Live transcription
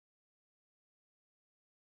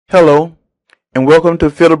Hello, and welcome to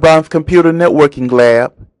Phil Brown's Computer Networking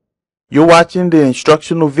Lab. You're watching the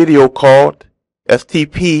instructional video called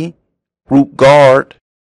STP Root Guard.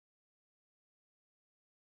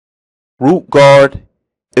 Root Guard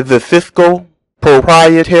is a Cisco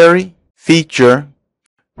proprietary feature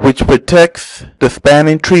which protects the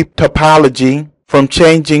spanning tree topology from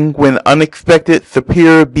changing when unexpected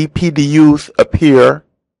superior BPDUs appear.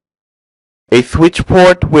 A switch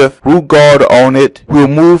port with root guard on it will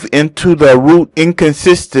move into the root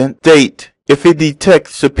inconsistent state if it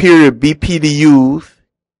detects superior BPDUs.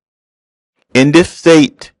 In this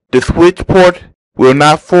state, the switch port will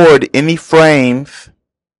not forward any frames.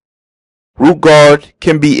 Root guard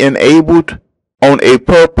can be enabled on a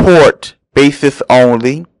per port basis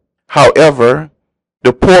only. However,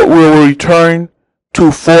 the port will return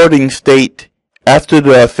to forwarding state after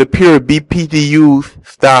the superior BPDUs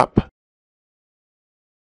stop.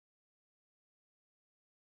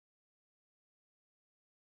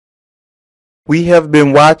 We have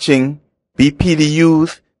been watching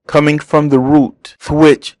BPDUs coming from the root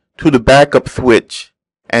switch to the backup switch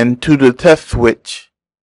and to the test switch.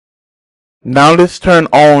 Now let's turn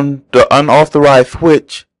on the unauthorized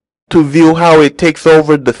switch to view how it takes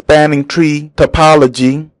over the spanning tree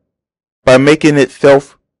topology by making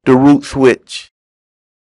itself the root switch.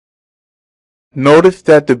 Notice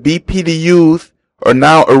that the BPDUs are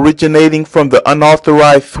now originating from the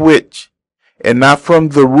unauthorized switch and not from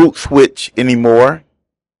the root switch anymore.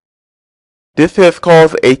 This has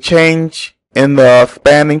caused a change in the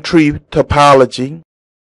spanning tree topology.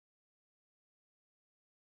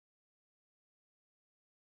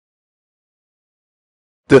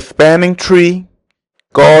 The spanning tree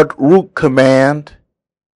guard root command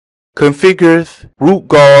configures root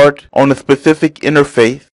guard on a specific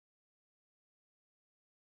interface.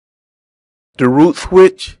 The root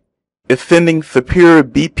switch is sending superior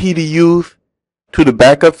BPDUs to the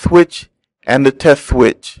backup switch and the test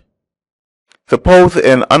switch. Suppose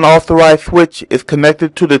an unauthorized switch is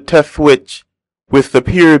connected to the test switch with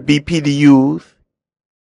superior BPDUs.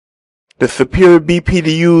 The superior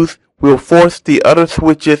BPDUs will force the other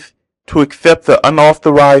switches to accept the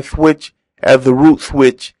unauthorized switch as the root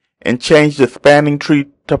switch and change the spanning tree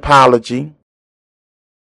topology.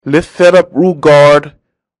 Let's set up root guard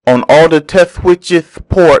on all the test switches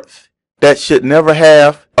ports that should never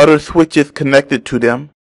have other switches connected to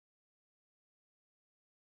them.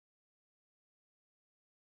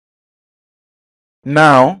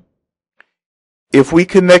 Now, if we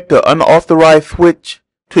connect the unauthorized switch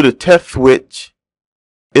to the test switch,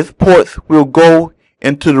 its ports will go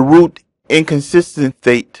into the root inconsistent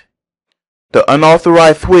state. The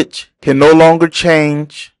unauthorized switch can no longer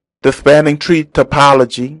change the spanning tree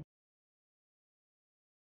topology.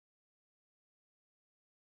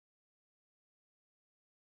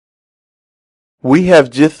 We have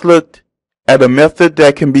just looked at a method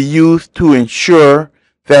that can be used to ensure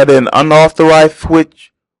that an unauthorized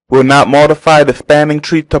switch will not modify the spanning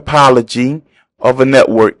tree topology of a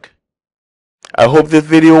network. I hope this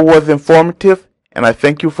video was informative, and I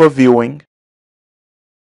thank you for viewing.